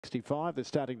65. They're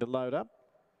starting to load up.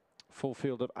 Full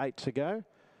field of 8 to go.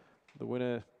 The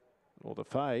winner, or the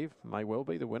fave, may well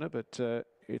be the winner, but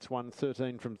it's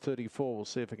 1:13 from 34. We'll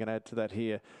see if we can add to that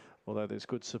here, although there's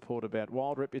good support about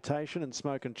Wild Reputation and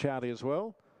Smoke and Charlie as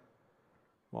well.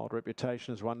 Wild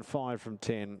Reputation has won 5 from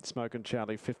 10. Smoke and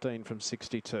Charlie 15 from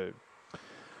 62.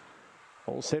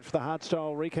 All set for the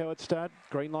hardstyle Rico at stud.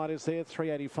 Green light is there,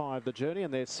 385 the journey,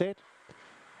 and they're set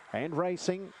and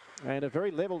racing. And a very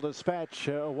level dispatch.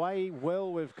 Away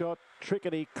well, we've got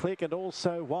Trickety Click and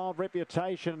also Wild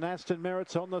Reputation. And Aston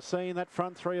Merit's on the scene. That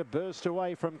front three have burst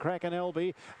away from Kraken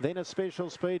Elby. Then a special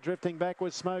speed drifting back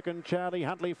with Smoke and Charlie.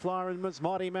 Huntley Flyer and Miss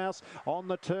Mighty Mouse on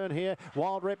the turn here.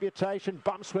 Wild Reputation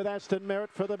bumps with Aston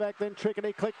Merit for the back. Then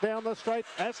Trickety Click down the straight.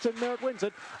 Aston Merit wins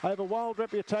it over Wild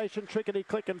Reputation, Trickety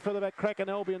Click, and for the back Kraken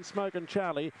Elby and Smoke and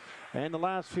Charlie. And the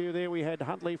last few there we had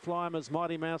Huntley Flyer, Miss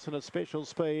Mighty Mouse and a special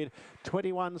speed.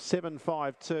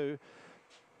 21.752.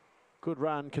 Good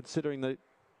run considering the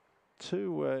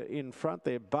two in front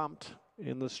there bumped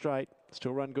in the straight.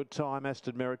 Still run good time.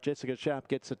 Aston Merit, Jessica Sharp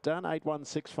gets it done.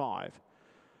 8.165.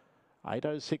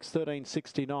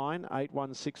 8.06.13.69.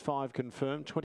 8.165 confirmed.